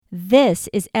This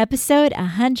is episode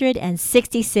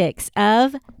 166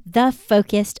 of the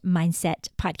Focused Mindset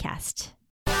Podcast.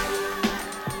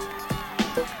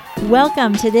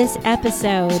 Welcome to this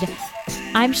episode.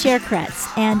 I'm Cher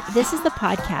Kretz, and this is the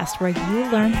podcast where you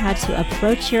learn how to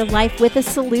approach your life with a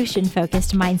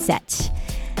solution-focused mindset.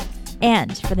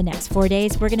 And for the next 4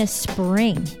 days, we're going to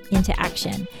spring into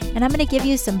action. And I'm going to give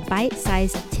you some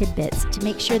bite-sized tidbits to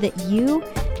make sure that you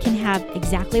can have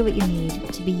exactly what you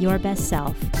need to be your best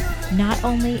self, not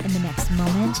only in the next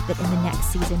moment, but in the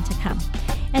next season to come.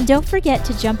 And don't forget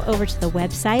to jump over to the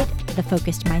website,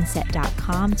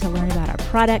 thefocusedmindset.com, to learn about our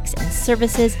products and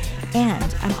services.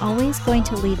 And I'm always going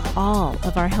to leave all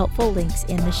of our helpful links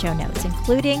in the show notes,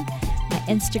 including my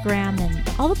Instagram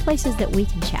and all the places that we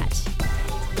can chat.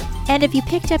 And if you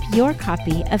picked up your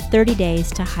copy of 30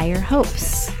 Days to Higher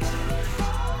Hopes,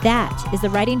 that is the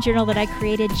writing journal that I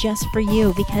created just for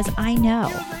you, because I know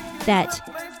that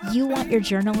you want your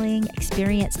journaling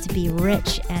experience to be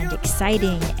rich and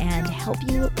exciting and help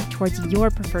you towards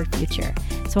your preferred future.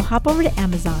 So hop over to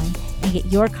Amazon and get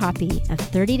your copy of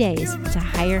 30 Days to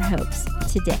Higher Hopes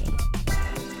today.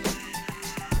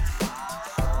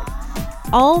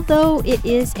 Although it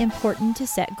is important to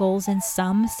set goals in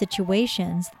some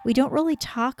situations, we don't really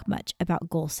talk much about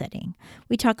goal setting.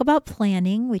 We talk about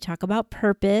planning, we talk about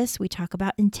purpose, we talk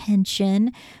about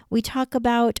intention, we talk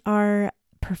about our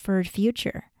preferred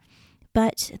future.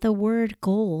 But the word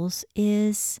goals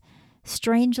is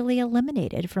strangely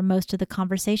eliminated from most of the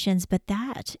conversations, but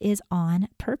that is on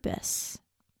purpose.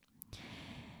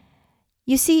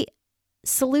 You see,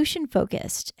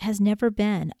 solution-focused has never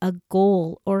been a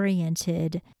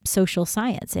goal-oriented social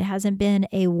science. It hasn't been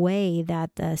a way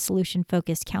that the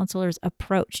solution-focused counselors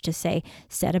approach to say,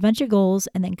 set a bunch of goals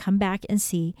and then come back and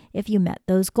see if you met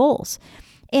those goals.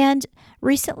 And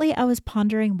recently I was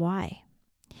pondering why.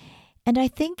 And I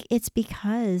think it's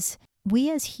because we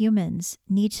as humans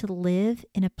need to live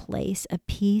in a place of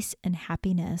peace and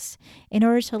happiness in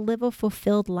order to live a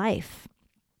fulfilled life.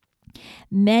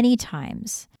 Many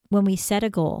times, when we set a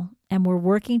goal and we're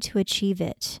working to achieve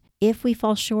it, if we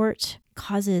fall short,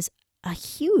 causes a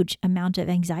huge amount of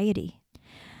anxiety.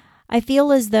 I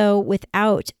feel as though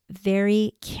without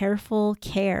very careful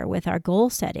care with our goal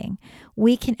setting,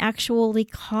 we can actually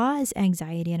cause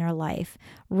anxiety in our life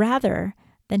rather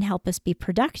than help us be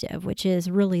productive, which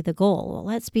is really the goal. Well,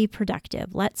 let's be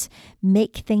productive. Let's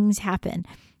make things happen.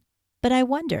 But I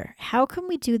wonder, how can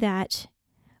we do that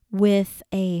with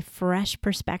a fresh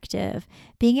perspective,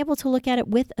 being able to look at it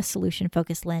with a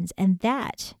solution-focused lens? And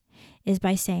that is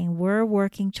by saying we're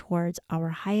working towards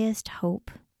our highest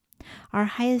hope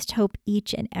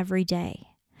each and every day.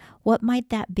 What might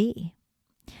that be?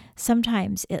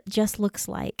 Sometimes it just looks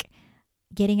like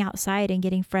getting outside and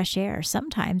getting fresh air.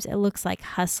 Sometimes it looks like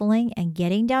hustling and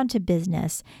getting down to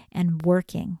business and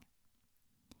working.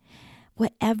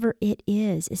 Whatever it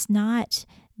is, it's not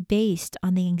based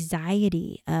on the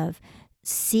anxiety of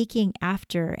seeking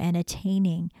after and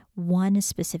attaining one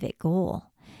specific goal.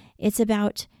 It's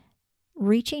about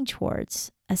reaching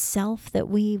towards a self that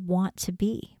we want to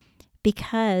be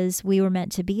because we were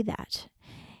meant to be that.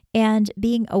 And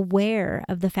being aware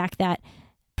of the fact that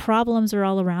problems are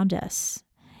all around us,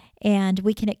 and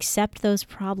we can accept those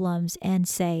problems and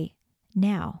say,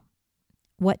 now,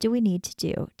 what do we need to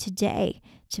do today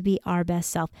to be our best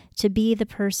self, to be the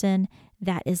person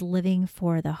that is living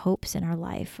for the hopes in our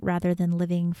life rather than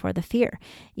living for the fear?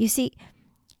 You see,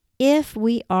 if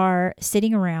we are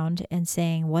sitting around and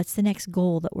saying, what's the next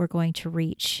goal that we're going to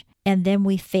reach? And then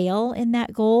we fail in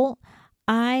that goal,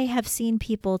 I have seen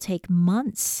people take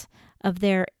months of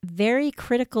their very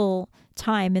critical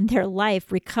time in their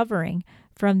life recovering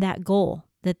from that goal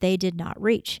that they did not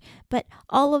reach. But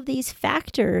all of these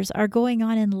factors are going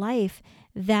on in life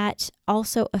that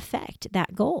also affect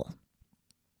that goal.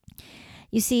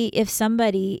 You see, if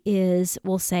somebody is,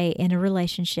 we'll say, in a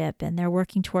relationship and they're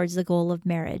working towards the goal of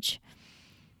marriage,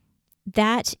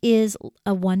 that is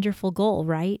a wonderful goal,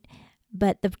 right?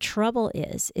 But the trouble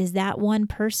is that one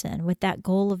person with that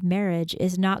goal of marriage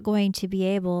is not going to be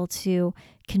able to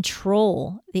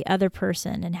control the other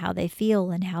person and how they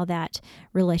feel and how that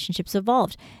relationship's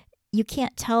evolved. You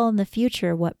can't tell in the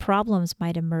future what problems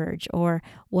might emerge or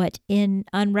what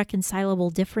unreconcilable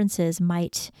differences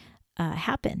might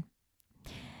happen.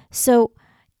 So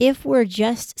if we're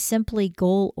just simply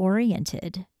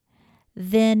goal-oriented,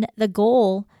 then the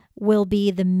goal will be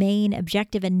the main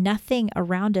objective, and nothing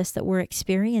around us that we're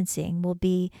experiencing will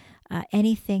be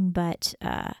anything but,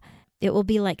 it will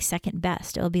be like second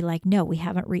best. It will be like, no, we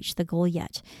haven't reached the goal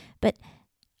yet. But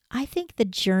I think the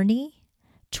journey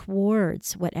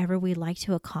towards whatever we like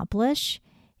to accomplish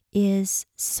is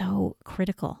so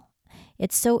critical.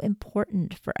 It's so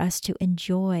important for us to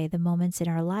enjoy the moments in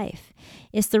our life.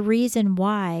 It's the reason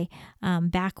why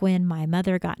back when my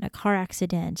mother got in a car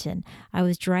accident and I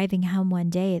was driving home one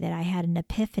day that I had an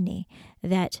epiphany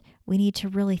that we need to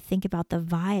really think about the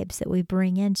vibes that we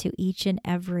bring into each and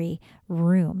every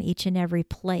room, each and every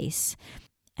place.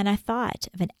 And I thought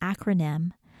of an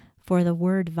acronym for the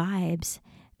word vibes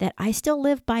that I still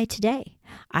live by today.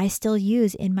 I still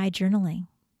use in my journaling.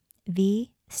 V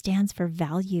stands for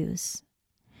values.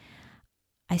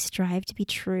 I strive to be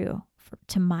true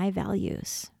to my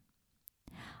values.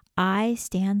 I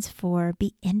stands for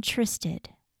be interested.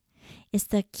 It's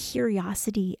the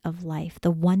curiosity of life,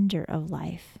 the wonder of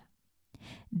life.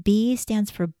 B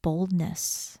stands for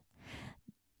boldness.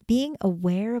 Being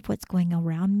aware of what's going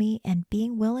around me and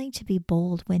being willing to be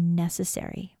bold when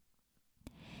necessary.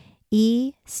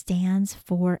 E stands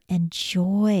for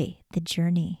enjoy the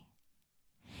journey.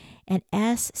 And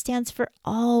S stands for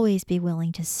always be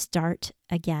willing to start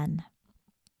again.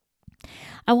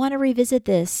 I want to revisit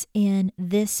this in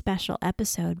this special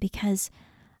episode because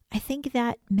I think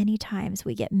that many times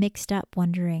we get mixed up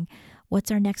wondering,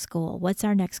 what's our next goal? What's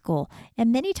our next goal?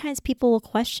 And many times people will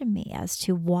question me as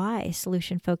to why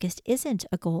solution focused isn't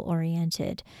a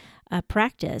goal-oriented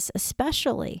practice,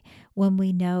 especially when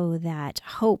we know that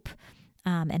hope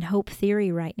and hope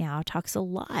theory right now talks a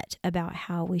lot about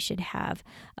how we should have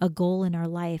a goal in our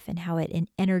life and how it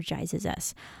energizes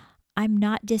us. I'm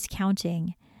not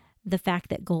discounting the fact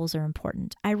that goals are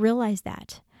important. I realize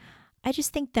that. I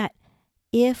just think that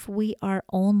if we are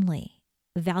only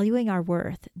valuing our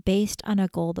worth based on a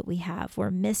goal that we have,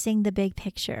 we're missing the big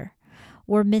picture.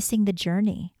 We're missing the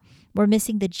journey. We're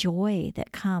missing the joy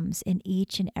that comes in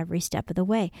each and every step of the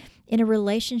way. In a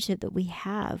relationship that we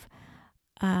have,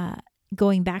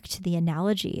 going back to the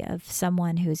analogy of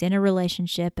someone who's in a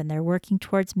relationship and they're working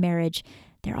towards marriage,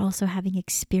 they're also having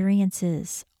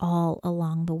experiences all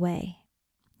along the way.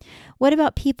 What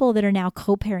about people that are now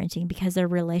co-parenting because their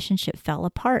relationship fell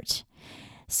apart?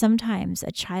 Sometimes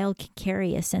a child can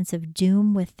carry a sense of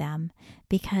doom with them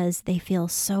because they feel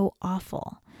so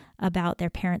awful about their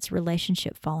parents'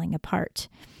 relationship falling apart.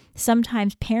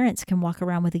 Sometimes parents can walk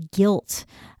around with a guilt,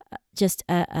 just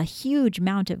a huge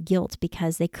amount of guilt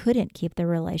because they couldn't keep their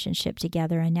relationship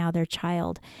together and now their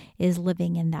child is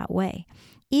living in that way.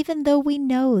 Even though we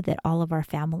know that all of our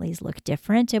families look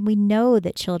different and we know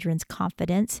that children's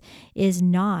confidence is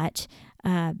not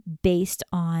based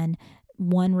on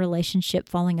one relationship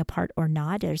falling apart or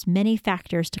not. There's many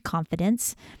factors to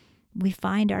confidence. We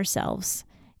find ourselves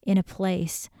in a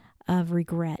place of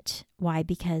regret. Why?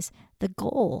 Because the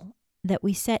goal that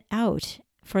we set out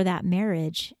for that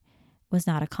marriage was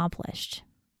not accomplished.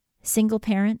 Single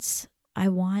parents, I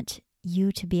want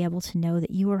you to be able to know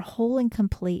that you are whole and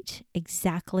complete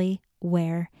exactly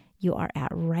where you are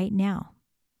at right now.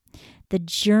 The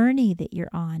journey that you're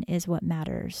on is what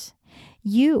matters.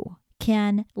 You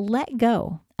can let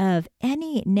go of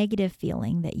any negative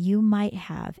feeling that you might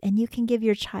have, and you can give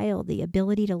your child the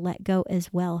ability to let go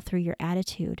as well through your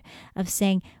attitude of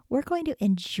saying, we're going to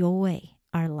enjoy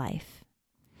our life.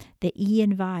 The E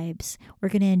in vibes, we're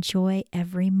going to enjoy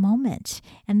every moment.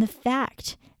 And the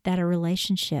fact that a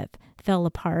relationship fell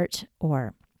apart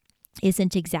or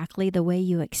isn't exactly the way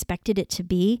you expected it to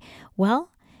be,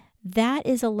 well, that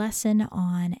is a lesson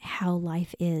on how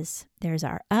life is. There's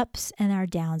our ups and our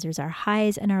downs. There's our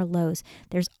highs and our lows.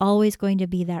 There's always going to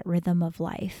be that rhythm of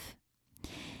life.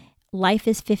 Life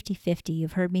is 50-50.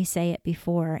 You've heard me say it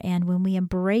before. And when we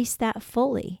embrace that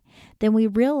fully, then we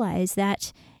realize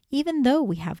that even though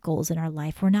we have goals in our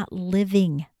life, we're not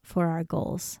living for our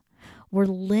goals. We're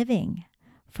living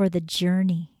for the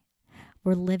journey.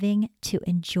 We're living to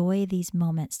enjoy these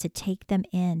moments, to take them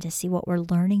in, to see what we're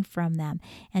learning from them,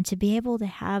 and to be able to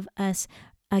have us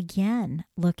again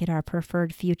look at our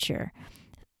preferred future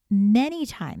many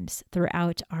times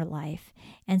throughout our life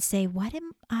and say, what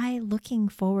am I looking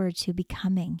forward to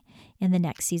becoming in the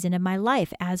next season of my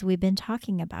life, as we've been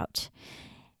talking about?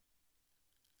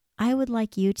 I would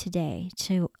like you today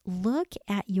to look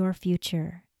at your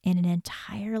future in an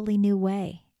entirely new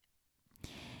way.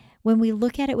 When we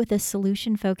look at it with a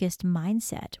solution-focused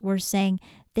mindset, we're saying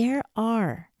there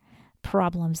are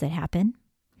problems that happen,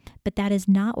 but that is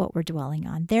not what we're dwelling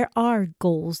on. There are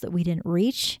goals that we didn't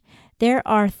reach. There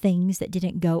are things that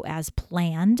didn't go as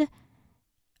planned.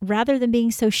 Rather than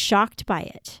being so shocked by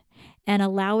it and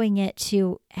allowing it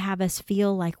to have us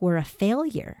feel like we're a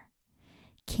failure,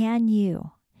 can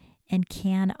you and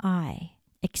can I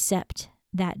accept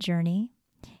that journey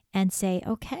and say,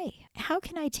 okay, how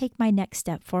can I take my next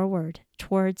step forward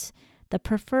towards the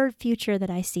preferred future that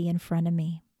I see in front of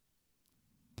me?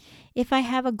 If I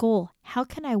have a goal, how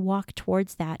can I walk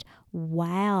towards that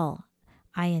while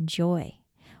I enjoy,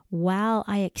 while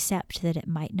I accept that it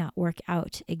might not work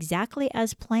out exactly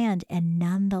as planned, and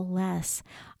nonetheless,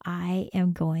 I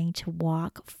am going to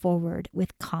walk forward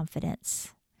with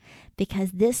confidence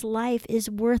because this life is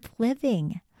worth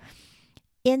living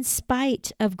in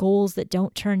spite of goals that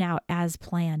don't turn out as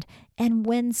planned. And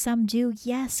when some do,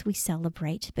 yes, we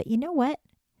celebrate. But you know what?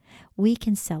 We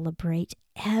can celebrate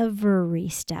every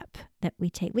step that we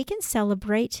take. We can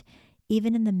celebrate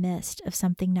even in the midst of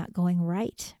something not going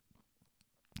right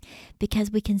because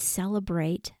we can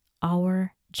celebrate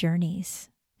our journeys.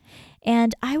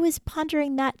 And I was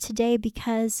pondering that today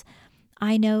because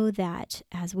I know that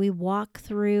as we walk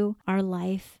through our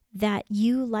life, that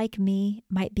you, like me,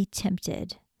 might be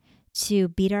tempted to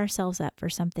beat ourselves up for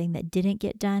something that didn't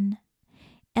get done.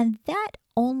 And that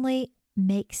only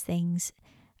makes things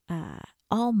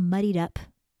all muddied up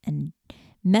and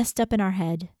messed up in our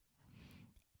head.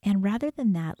 And rather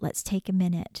than that, let's take a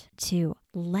minute to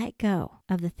let go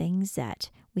of the things that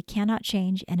we cannot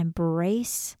change and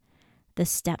embrace the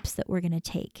steps that we're going to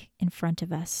take in front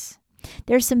of us.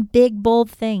 There's some big, bold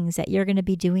things that you're going to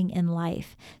be doing in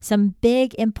life, some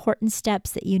big, important steps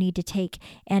that you need to take,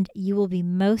 and you will be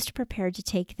most prepared to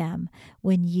take them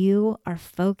when you are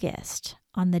focused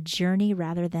on the journey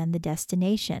rather than the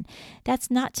destination.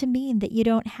 That's not to mean that you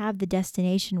don't have the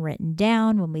destination written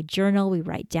down. When we journal, we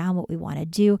write down what we want to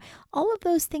do. All of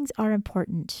those things are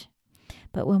important.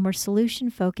 But when we're solution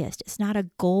focused, it's not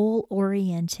a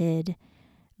goal-oriented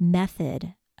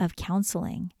method of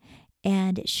counseling.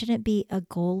 And it shouldn't be a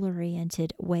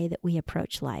goal-oriented way that we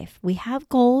approach life. We have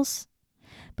goals,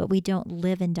 but we don't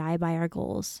live and die by our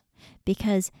goals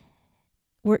because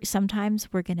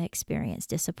sometimes we're going to experience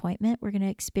disappointment. We're going to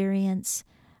experience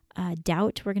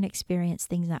doubt. We're going to experience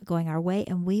things not going our way.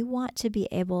 And we want to be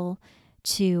able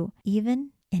to even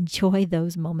enjoy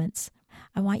those moments.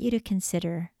 I want you to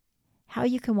consider how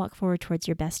you can walk forward towards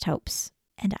your best hopes.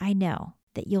 And I know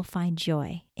that you'll find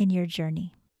joy in your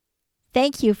journey.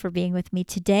 Thank you for being with me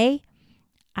today.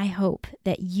 I hope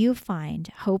that you find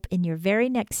hope in your very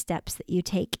next steps that you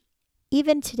take,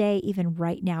 even today, even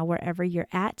right now, wherever you're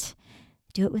at.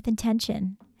 Do it with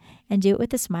intention and do it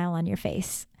with a smile on your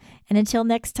face. And until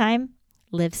next time,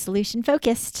 live solution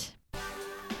focused.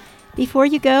 Before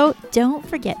you go, don't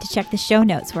forget to check the show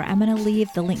notes where I'm going to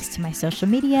leave the links to my social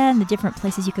media and the different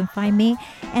places you can find me.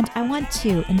 And I want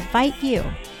to invite you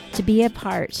to be a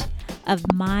part of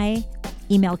my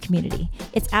email community.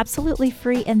 It's absolutely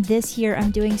free, and this year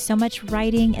I'm doing so much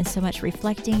writing and so much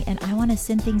reflecting, and I want to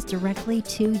send things directly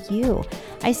to you.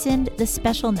 I send the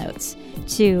special notes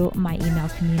to my email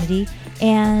community,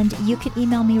 and you can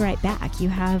email me right back. You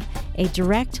have a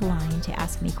direct line to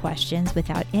ask me questions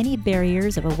without any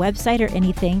barriers of a website or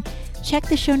anything. Check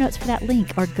the show notes for that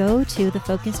link or go to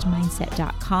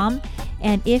thefocusedmindset.com,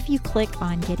 and if you click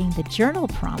on getting the journal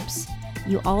prompts,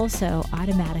 you also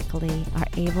automatically are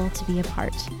able to be a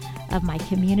part of my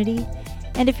community.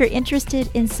 And if you're interested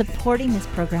in supporting this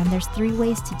program, there's 3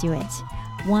 ways to do it.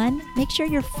 1, make sure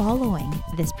you're following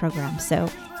this program so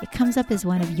it comes up as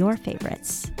one of your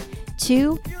favorites.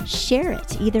 2, share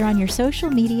it either on your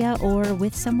social media or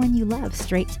with someone you love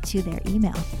straight to their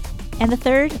email. And the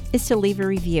 3rd is to leave a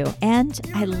review, and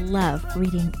I love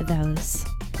reading those.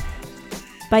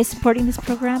 By supporting this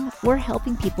program, we're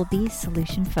helping people be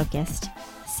solution focused.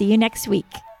 See you next week.